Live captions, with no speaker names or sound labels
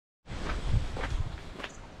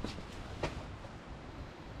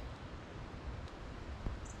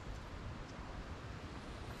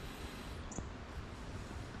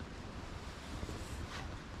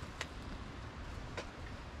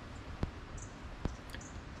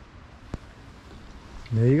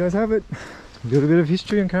There you guys have it. A little bit of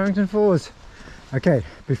history in Carrington Falls. Okay,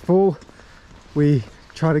 before we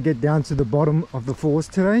try to get down to the bottom of the falls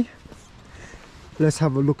today, let's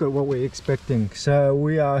have a look at what we're expecting. So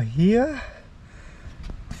we are here,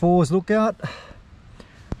 Falls Lookout.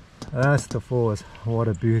 That's the falls. What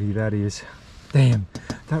a beauty that is. Damn,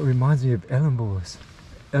 that reminds me of Ellenborough's,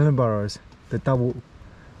 the double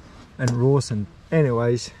and Rawson.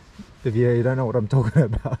 Anyways, if you don't know what I'm talking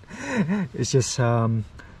about, it's just the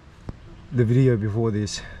video before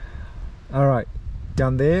this. All right,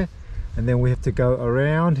 down there, and then we have to go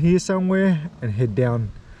around here somewhere and head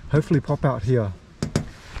down, hopefully pop out here.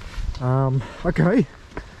 Okay,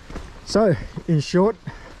 so in short,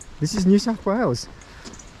 this is New South Wales,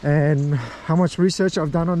 and how much research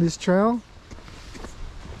I've done on this trail?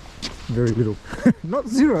 Very little. Not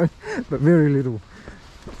zero, but very little.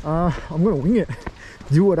 I'm gonna wing it,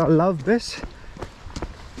 do what I love best.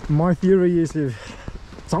 My theory is if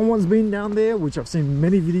someone's been down there, which I've seen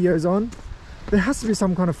many videos on, there has to be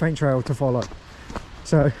some kind of faint trail to follow.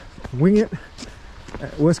 So wing it.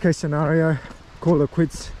 Worst case scenario, call it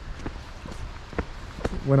quits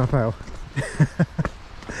when I fail.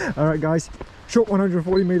 All right guys, short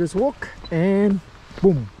 140 meters walk and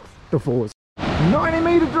boom, the falls.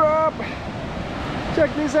 90-meter drop.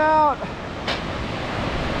 Check this out.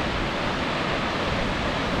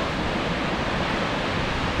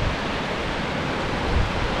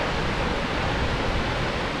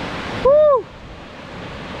 Woo!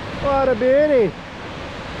 What a beauty.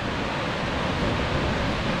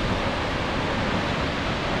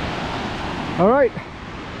 All right,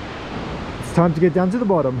 it's time to get down to the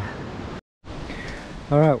bottom.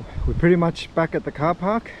 All right, we're pretty much back at the car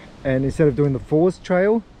park, and instead of doing the falls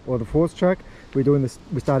trail or the falls track, we're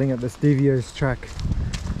starting at the Stevio's track.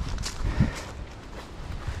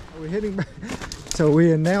 We're heading back, so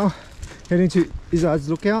we are now heading to Izzard's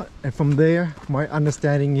Lookout, and from there, my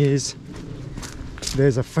understanding is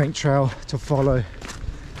there's a faint trail to follow.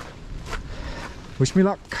 Wish me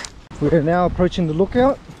luck. We are now approaching the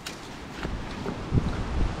lookout.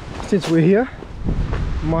 Since we're here,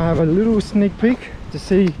 we might have a little sneak peek to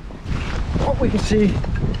see what we can see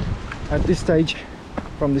at this stage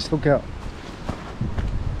from this lookout.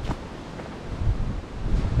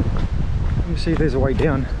 Let me see if there's a way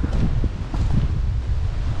down.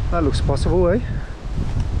 That looks possible, eh?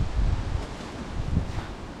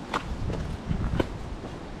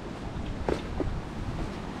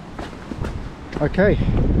 Okay,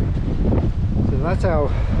 so that's our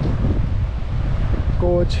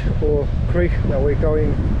gorge or creek that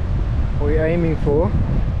we're aiming for.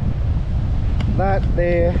 That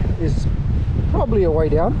there is probably a way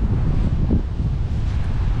down.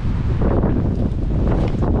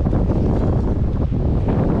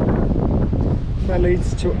 That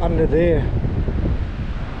leads to under there,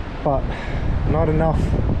 but not enough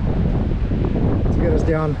to get us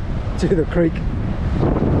down to the creek.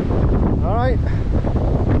 All right,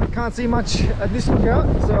 can't see much at this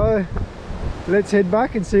lookout, so let's head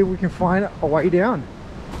back and see if we can find a way down.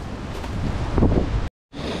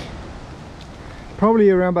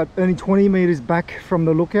 Probably around about only 20 meters back from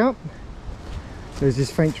the lookout, there's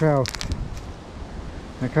this faint trail.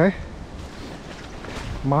 Okay,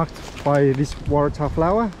 marked by this waratah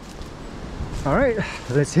flower. All right,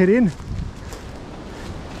 let's head in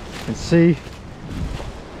and see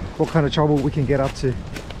what kind of trouble we can get up to.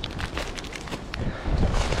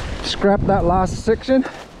 Scrap that last section,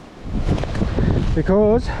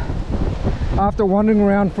 because after wandering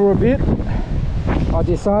around for a bit, I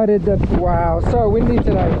decided that, wow, so windy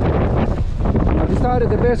today. I decided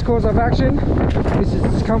the best course of action is to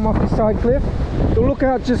just come off the side cliff. The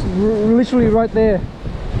lookout just literally right there.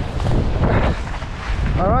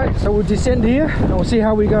 All right, so we'll descend here and we'll see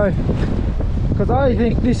how we go, because I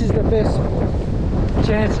think this is the best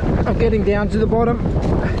chance of getting down to the bottom.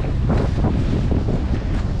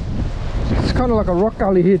 It's kind of like a rock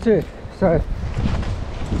gully here too, so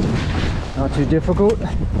not too difficult.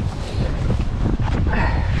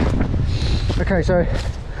 Okay, so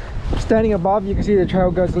standing above, you can see the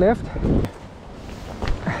trail goes left.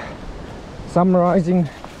 Summarizing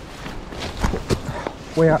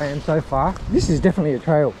where I am so far, this is definitely a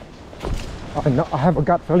trail. I have a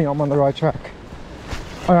gut feeling I'm on the right track.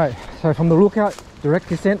 All right, so from the lookout, direct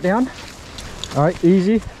descent down. All right,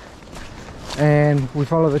 easy, and we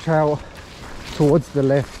follow the trail towards the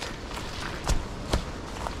left.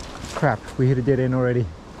 Crap, we hit a dead end already.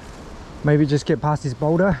 Maybe just get past this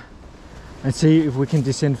boulder and see if we can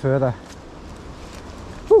descend further.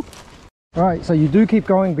 Whew. All right, so you do keep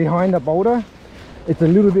going behind the boulder. It's a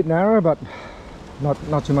little bit narrow, but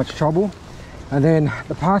not too much trouble. And then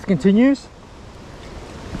the path continues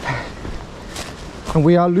And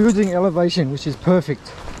we are losing elevation, which is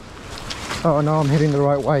perfect. Oh no, I'm heading the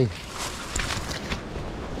right way.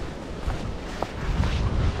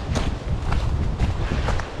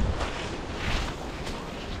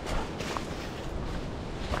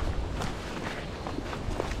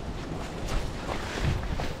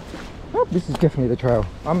 Oh, this is definitely the trail.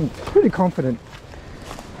 I'm pretty confident.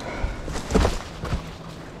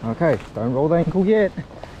 Okay, don't roll the ankle yet.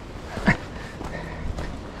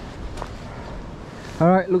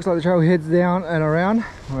 Alright, looks like the trail heads down and around.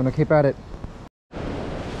 I'm gonna keep at it.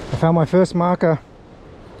 I found my first marker.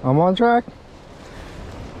 I'm on track.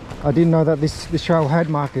 I didn't know that this trail had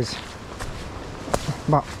markers.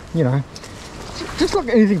 But, you know, just like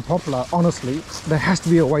anything popular, honestly, there has to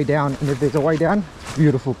be a way down. And if there's a way down,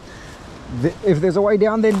 beautiful. If there's a way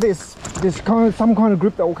down, then there's some kind of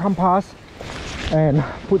group that will come past and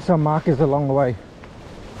put some markers along the way.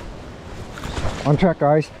 On track,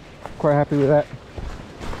 guys. Quite happy with that.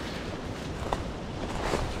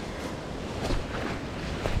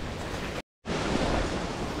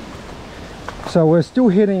 So we're still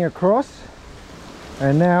heading across,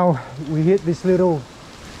 and now we hit this little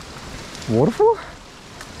waterfall.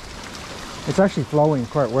 It's actually flowing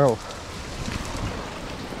quite well.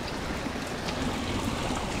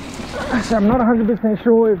 So I'm not 100%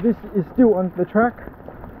 sure if this is still on the track,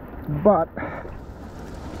 but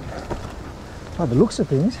by the looks of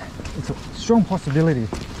things, it's a strong possibility.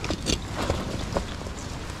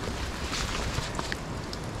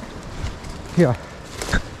 Here.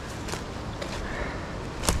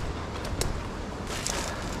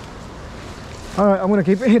 Alright, I'm going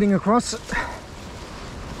to keep heading across.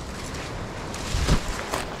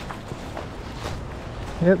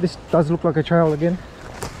 Yeah, this does look like a trail again.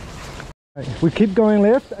 We keep going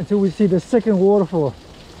left until we see the second waterfall.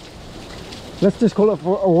 Let's just call it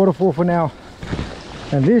a waterfall for now.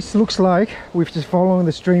 And this looks like we're just following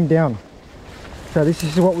the stream down. So this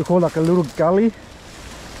is what we call like a little gully.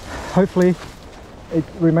 Hopefully it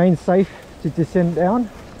remains safe to descend down.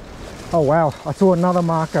 Oh wow, I saw another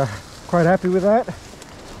marker. Quite happy with that.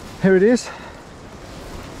 Here it is.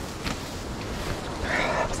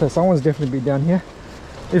 So someone's definitely been down here.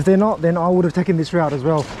 If they're not, then I would have taken this route as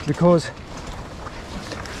well, because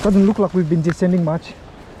it doesn't look like we've been descending much,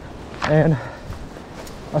 and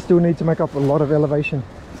I still need to make up a lot of elevation.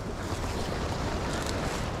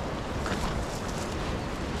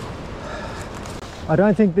 I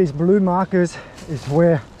don't think these blue markers is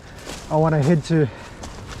where I want to head to.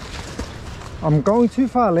 I'm going too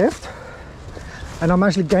far left, and I'm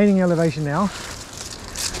actually gaining elevation now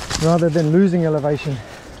rather than losing elevation,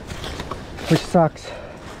 which sucks.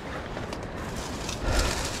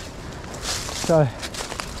 So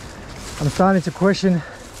I'm starting to question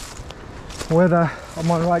whether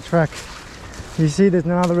I'm on the right track. You see there's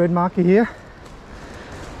another red marker here.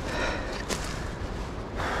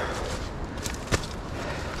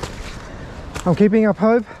 I'm keeping up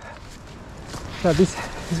hope that this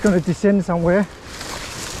is going to descend somewhere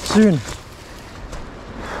soon.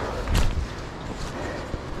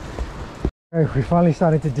 Okay, we're finally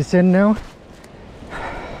starting to descend now.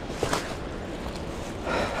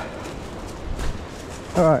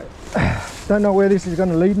 Alright, don't know where this is going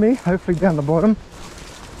to lead me, hopefully down the bottom.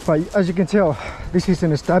 But as you can tell, this is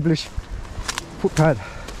an established footpath.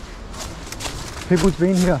 People's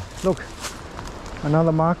been here. Look,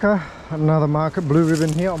 another marker, blue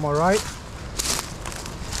ribbon here on my right.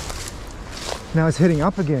 Now it's heading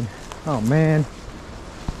up again. Oh man,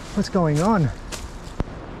 what's going on?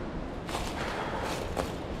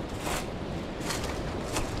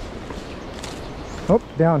 Oh,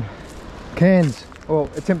 down. Cans. Well,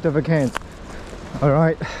 attempt of a cans. All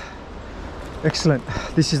right, excellent.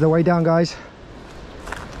 This is the way down, guys.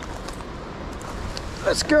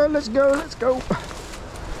 Let's go, let's go, let's go.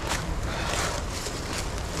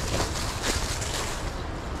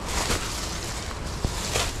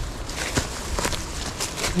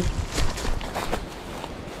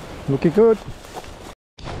 Looking good.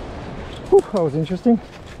 Whew, that was interesting.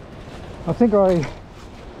 I think I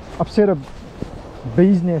upset a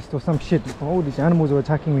bee's nest or some shit. All these animals were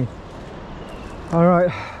attacking me. All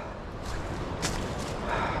right,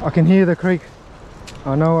 I can hear the creek.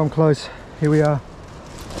 I know I'm close. Here we are,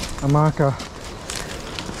 a marker.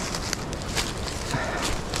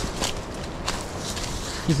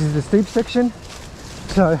 This is the steep section,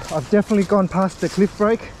 so I've definitely gone past the cliff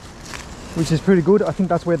break, which is pretty good. I think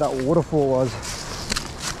that's where that waterfall was,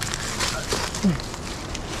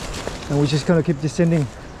 and we're just going to keep descending.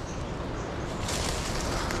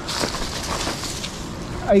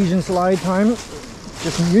 Asian slide time.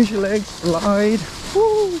 Just use your legs, slide.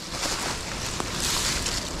 Woo.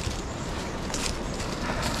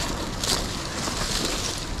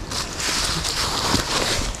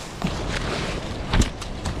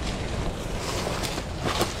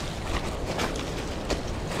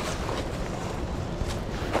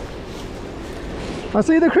 I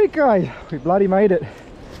see the creek, guys. We bloody made it.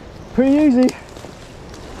 Pretty easy.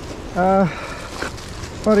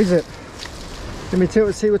 What is it? Let me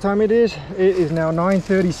see what time it is. It is now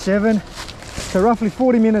 9:37. So roughly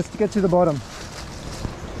 40 minutes to get to the bottom.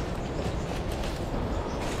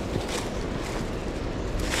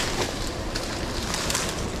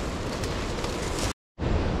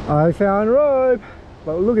 I found rope,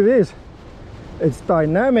 but look at this. It's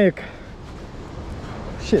dynamic.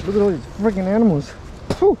 Shit, look at all these freaking animals.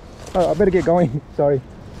 Whew. Oh, I better get going. Sorry.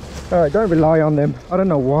 Alright, don't rely on them. I don't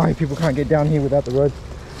know why people can't get down here without the rope.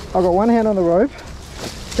 I've got one hand on the rope,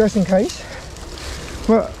 just in case.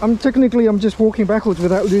 Well, I'm just walking backwards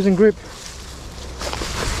without losing grip.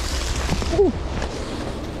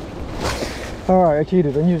 Alright, I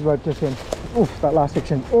cheated. I used rope just then. Oof, that last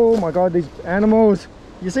section. Oh my god, these animals.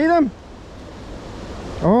 You see them?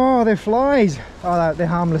 Oh, they're flies. Oh, they're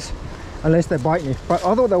harmless. Unless they bite me. But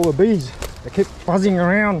I thought they were bees. They keep buzzing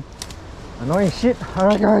around. Annoying shit.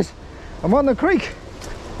 Alright guys, I'm on the creek.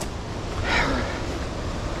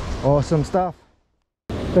 Awesome stuff.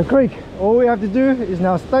 The creek. All we have to do is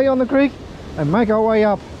now stay on the creek and make our way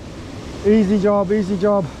up. Easy job, easy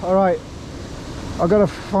job. Alright. I've got to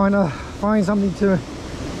find something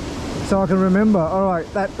so I can remember. Alright,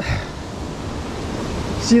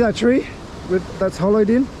 see that tree that's hollowed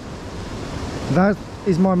in? That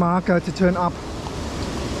is my marker to turn up,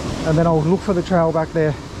 and then I'll look for the trail back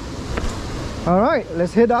there. All right,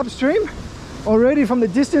 let's head upstream. Already from the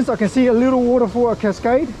distance I can see a little waterfall, a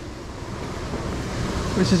cascade,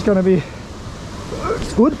 which is going to be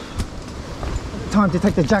it's good. Time to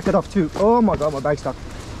take the jacket off too. Oh my god, my bag's stuck.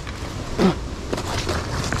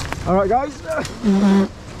 All right guys,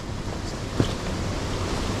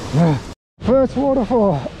 first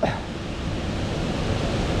waterfall.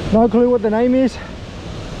 No clue what the name is.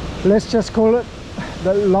 Let's just call it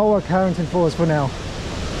the lower Carrington Falls for now.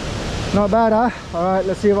 Not bad, huh? Alright,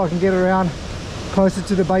 let's see if I can get around closer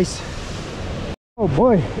to the base. Oh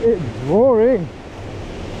boy, it's roaring.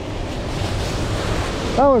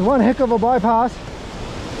 That was one heck of a bypass.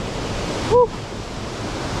 Whew.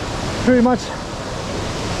 Pretty much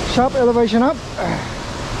sharp elevation up.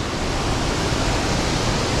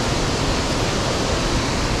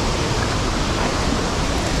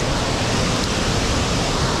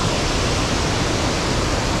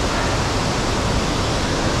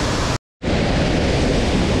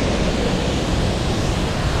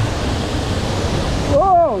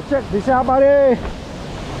 Check this out, buddy.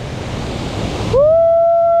 Woo!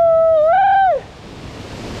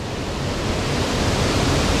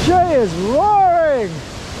 She is roaring.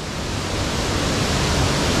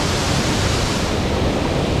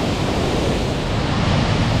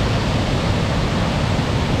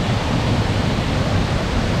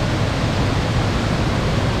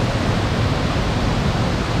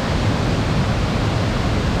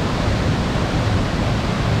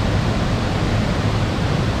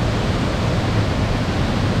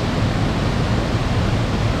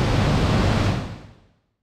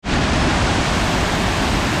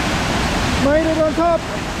 Made it on top.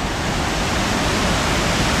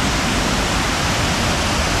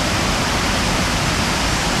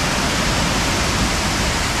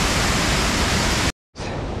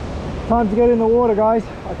 Time to get in the water, guys.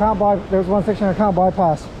 There's one section I can't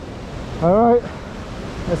bypass. All right,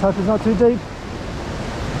 let's hope it's not too deep.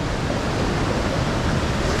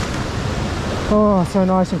 Oh, so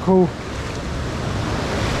nice and cool.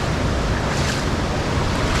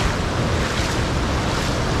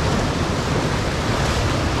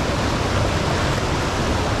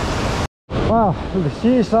 Wow, look at the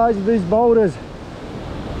sheer size of these boulders.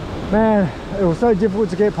 Man, it was so difficult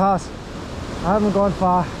to get past. I haven't gone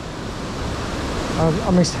far.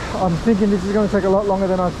 I'm thinking this is going to take a lot longer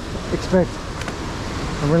than I expect.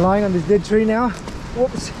 I'm relying on this dead tree now,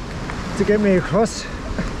 whoops, to get me across.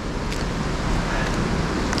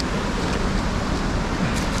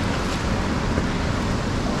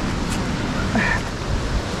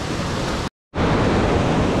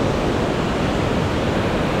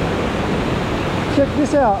 Check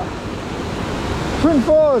this out, Twin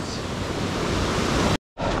Falls.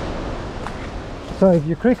 So if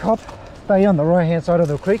you creek hop, stay on the right hand side of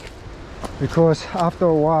the creek, because after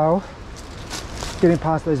a while getting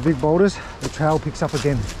past those big boulders, the trail picks up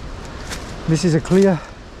again. This is a clear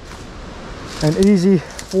and easy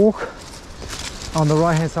walk on the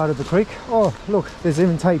right hand side of the creek. Oh look, there's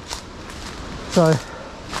even tape, so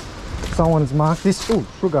someone's marked this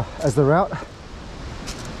sugar as the route.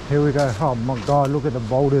 Here we go. Oh my god, look at the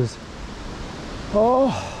boulders.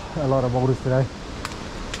 Oh, a lot of boulders today.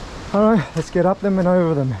 All right, let's get up them and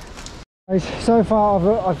over them. So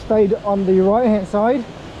far I've stayed on the right hand side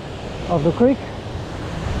of the creek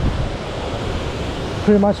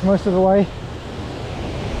pretty much most of the way.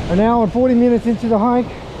 An hour and 40 minutes into the hike.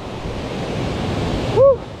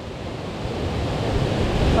 Woo!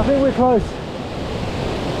 I think we're close.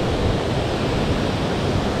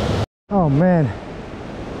 Oh man,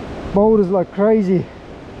 boulders like crazy.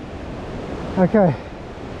 Okay,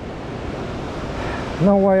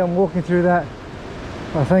 no way I'm walking through that.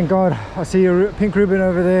 Oh, thank God I see a pink ribbon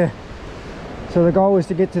over there. So the goal is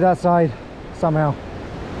to get to that side somehow.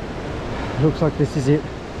 Looks like this is it.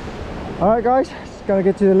 Alright guys, just gonna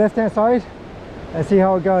get to the left hand side and see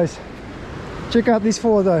how it goes. Check out this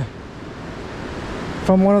fall though,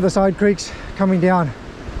 from one of the side creeks coming down.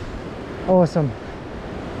 Awesome.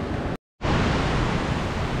 The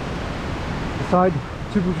side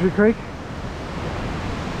Tree Creek.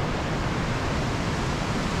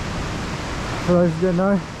 For those who don't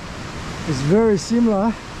know, is very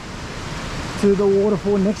similar to the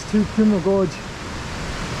waterfall next to Criminal Gorge.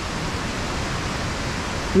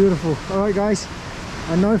 Beautiful. Alright guys,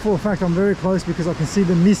 I know for a fact I'm very close because I can see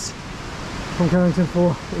the mist from Carrington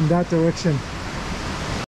Falls in that direction.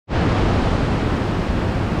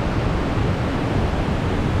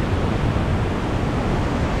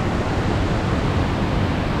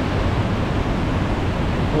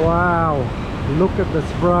 Wow, look at the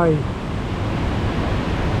spray.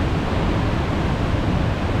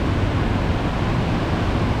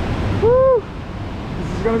 Woo! This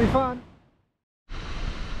is gonna be fun.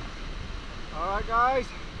 Alright guys,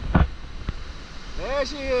 there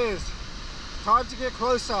she is. Time to get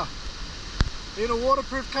closer. In a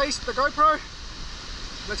waterproof case, the GoPro.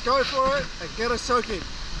 Let's go for it and get us soaking.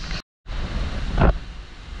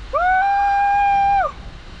 Woo!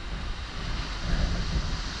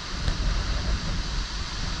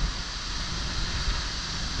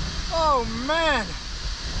 Oh man,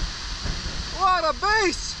 what a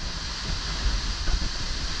beast!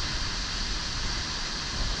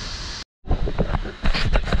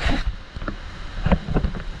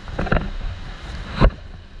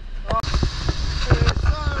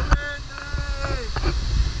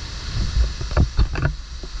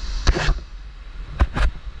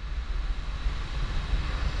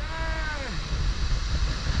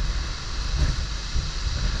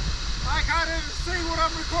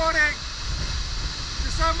 Recording.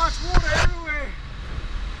 There's so much water everywhere.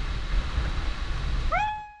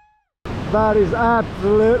 That is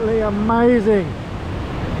absolutely amazing.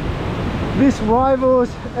 This rivals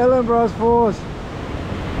Ellenborough Falls,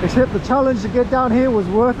 except the challenge to get down here was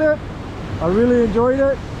worth it. I really enjoyed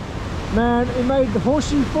it. Man, it made the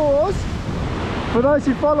Horseshoe Falls. For those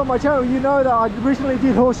who follow my channel, you know that I recently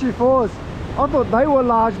did Horseshoe Falls. I thought they were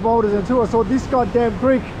large boulders until I saw this goddamn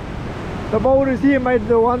creek. The boulders here made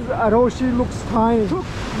the ones at Horseshoe looks tiny. It took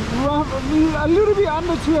a little bit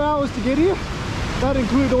under 2 hours to get here. That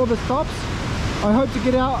included all the stops. I hope to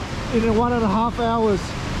get out in 1.5 hours.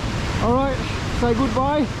 Alright, say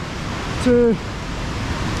goodbye to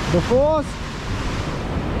the falls.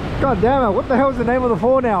 God damn it, what the hell's the name of the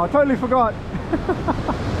fall now? I totally forgot.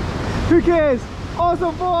 Who cares?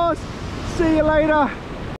 Awesome falls. See you later.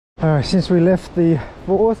 Alright, since we left the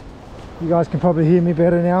falls, you guys can probably hear me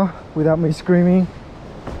better now without me screaming.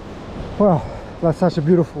 Well, that's such a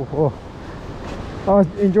beautiful fall. I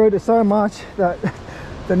enjoyed it so much that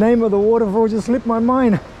the name of the waterfall just slipped my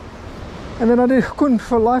mind. And then I couldn't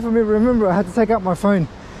for the life of me remember. I had to take out my phone.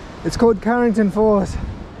 It's called Carrington Falls.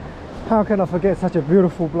 How can I forget such a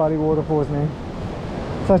beautiful bloody waterfalls, man?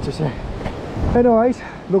 Such a shame. Anyways,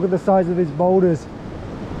 look at the size of these boulders.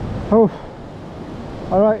 Oh,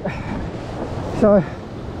 alright. So,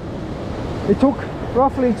 it took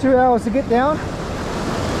roughly 2 hours to get down.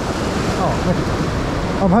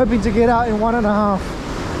 Oh, I'm hoping to get out in 1.5.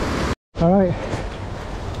 Alright,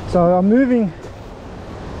 so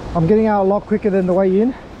I'm getting out a lot quicker than the way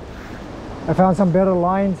in. I found some better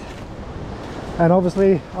lines, and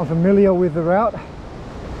obviously I'm familiar with the route.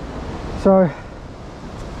 So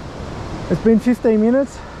it's been 15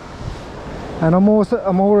 minutes and I'm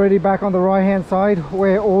already back on the right hand side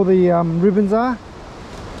where all the ribbons are.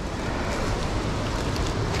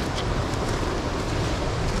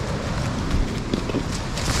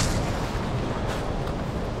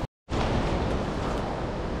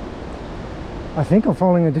 I think I'm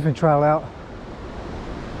following a different trail out.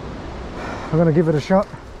 I'm gonna give it a shot.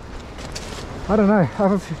 I don't know, I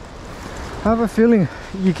have a feeling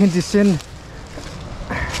you can descend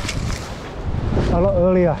a lot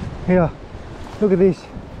earlier here. Look at this.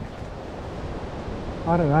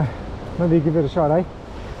 I don't know, maybe give it a shot, eh?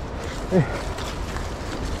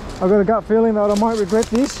 I've got a gut feeling that I might regret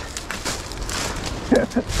this,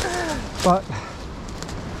 But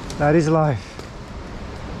that is life.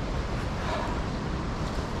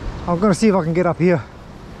 I'm gonna see if I can get up here.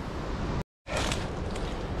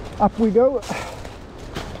 Up we go.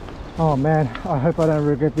 Oh man, I hope I don't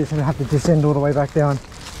regret this and have to descend all the way back down.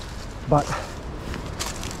 But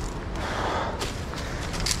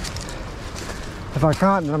if I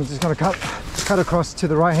can't, then I'm just gonna cut across to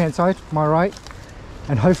the right hand side, my right,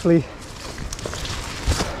 and hopefully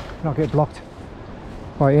not get blocked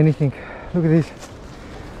by anything. Look at this.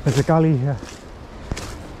 There's a gully here.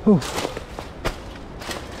 Ooh.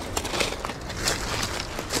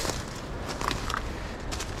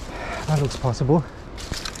 That looks possible.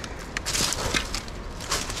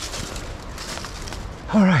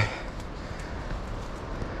 All right.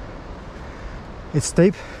 It's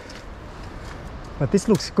steep, but this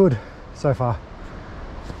looks good so far.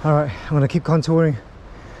 All right, I'm gonna keep contouring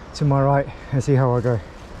to my right and see how I go.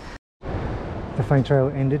 The faint trail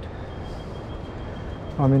ended.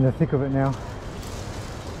 I'm in the thick of it now.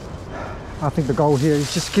 I think the goal here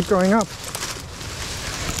is just keep going up.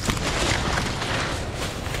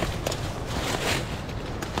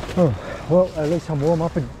 Oh, well, at least I'm warm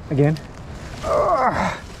up again.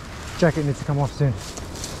 Jacket needs to come off soon.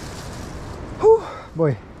 Whew,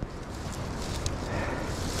 boy.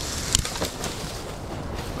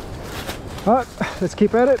 Alright, let's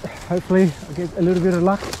keep at it. Hopefully I'll get a little bit of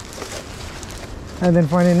luck and then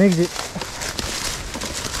find an exit.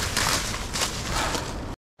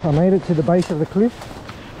 I made it to the base of the cliff.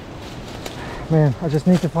 Man, I just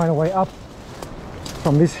need to find a way up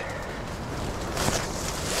from this.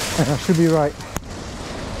 And I should be right.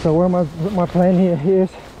 So where my plan here is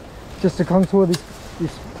just to contour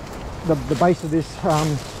the base of this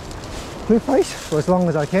cliff face for as long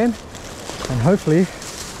as I can, and hopefully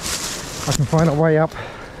I can find a way up.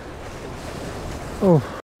 Oh,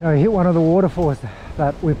 I hit one of the waterfalls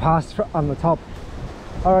that we passed on the top.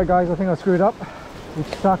 Alright guys, I think I screwed up, which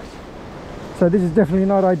sucks. So this is definitely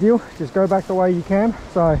not ideal. Just go back the way you can.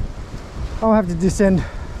 So I'll have to descend,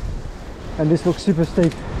 and this looks super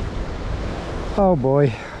steep. Oh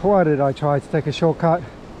boy, why did I try to take a shortcut?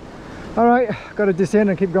 Alright, got to descend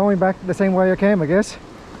and keep going back the same way I can, I guess.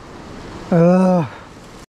 That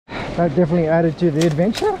definitely added to the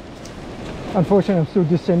adventure. Unfortunately, I'm still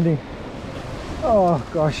descending. Oh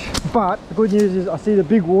gosh. But the good news is I see the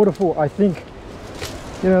big waterfall, I think.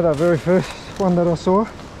 You know, the very first one that I saw.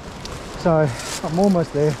 So I'm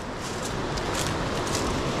almost there.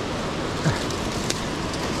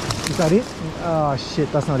 Is that it? Oh shit,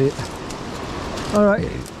 that's not it. All right,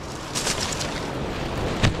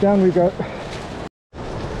 down we go.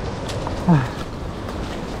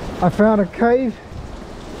 I found a cave.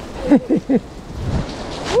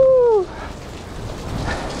 Woo!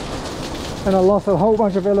 And I lost a whole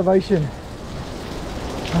bunch of elevation.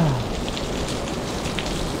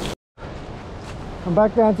 I'm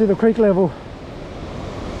back down to the creek level.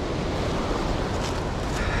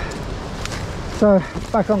 So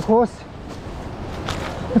back on course.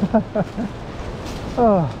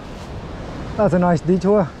 Oh, that's a nice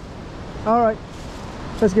detour. All right,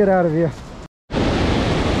 let's get out of here.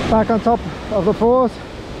 Back on top of the falls.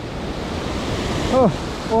 Oh,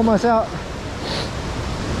 almost out.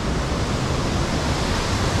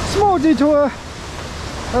 Small detour,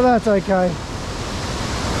 but that's okay.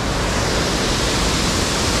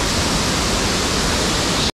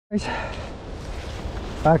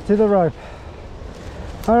 Back to the rope.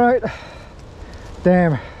 All right,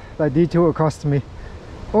 damn, that detour cost me.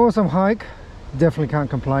 Awesome hike, definitely can't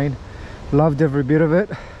complain. Loved every bit of it.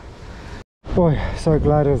 Boy, so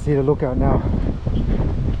glad I see the lookout now.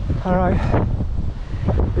 All right,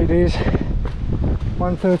 it is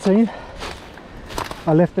 1:13.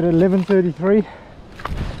 I left it at 11:33.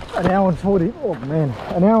 An hour and 40. Oh man,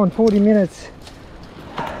 an hour and 40 minutes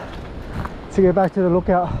to get back to the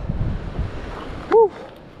lookout. Woo,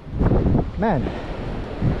 man.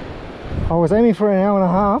 I was aiming for an hour and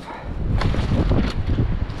a half,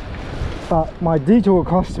 but my detour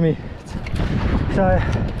cost me. So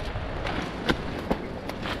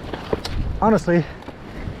honestly,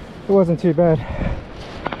 it wasn't too bad.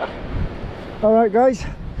 All right guys,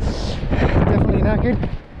 definitely knackered.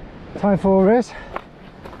 Time for a rest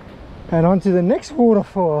and on to the next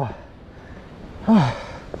waterfall.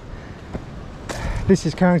 This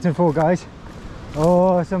is Carrington Falls, guys.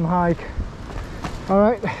 Awesome hike. All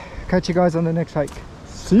right, catch you guys on the next hike.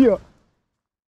 See ya.